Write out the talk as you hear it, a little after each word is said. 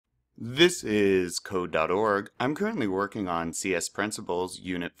This is code.org. I'm currently working on CS Principles,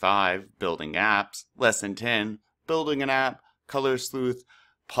 Unit 5, Building Apps, Lesson 10, Building an App, Color Sleuth,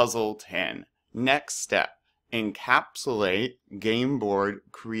 Puzzle 10. Next step, encapsulate game board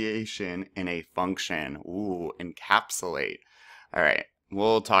creation in a function. Ooh, encapsulate. All right,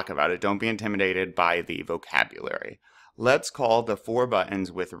 we'll talk about it. Don't be intimidated by the vocabulary. Let's call the 4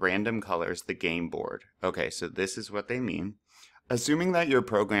 buttons with random colors the game board. Okay, so this is what they mean. Assuming that your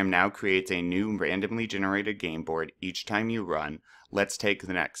program now creates a new randomly generated game board each time you run, let's take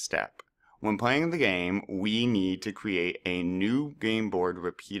the next step. When playing the game, we need to create a new game board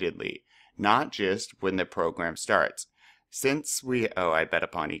repeatedly, not just when the program starts. I bet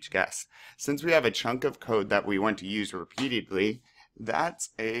upon each guess. Since we have a chunk of code that we want to use repeatedly, that's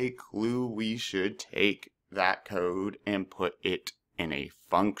a clue we should take that code and put it in a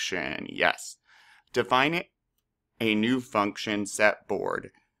function. Yes. Define it. A new function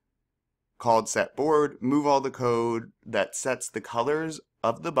setBoard. Called setBoard, move all the code that sets the colors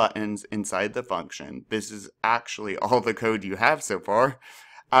of the buttons inside the function. This is actually all the code you have so far.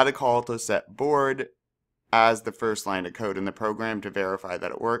 Add a call to setBoard as the first line of code in the program to verify that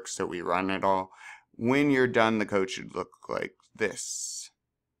it works, so we run it all. When you're done, the code should look like this.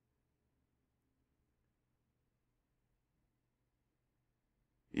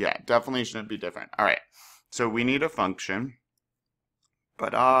 Yeah, definitely shouldn't be different. All right. So we need a function,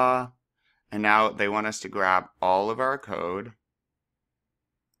 and now they want us to grab all of our code,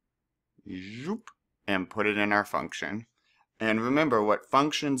 and put it in our function. And remember, what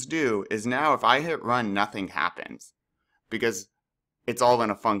functions do is now if I hit run, nothing happens, because it's all in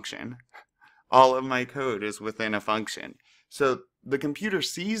a function. All of my code is within a function. So the computer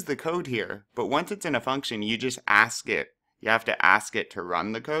sees the code here, but once it's in a function, you just ask it. You have to ask it to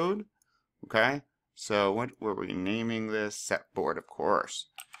run the code, okay? So what were we naming this? SetBoard, of course.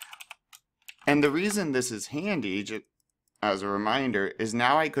 And the reason this is handy, just as a reminder, is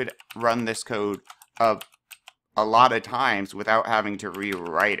now I could run this code a lot of times without having to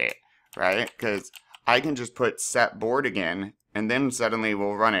rewrite it, right? Because I can just put setBoard again, and then suddenly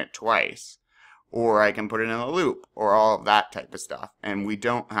we'll run it twice. Or I can put it in a loop, or all of that type of stuff, and we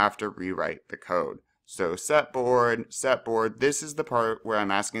don't have to rewrite the code. So setBoard, this is the part where I'm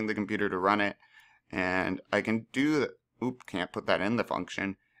asking the computer to run it. And I can do can't put that in the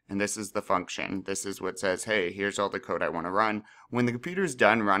function. And this is the function. This is what says, hey, here's all the code I want to run. When the computer's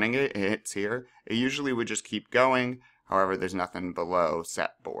done running it, it hits here. It usually would just keep going. However, there's nothing below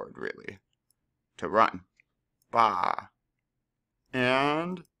setBoard, really, to run. Bah.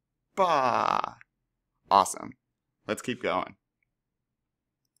 And bah. Awesome. Let's keep going.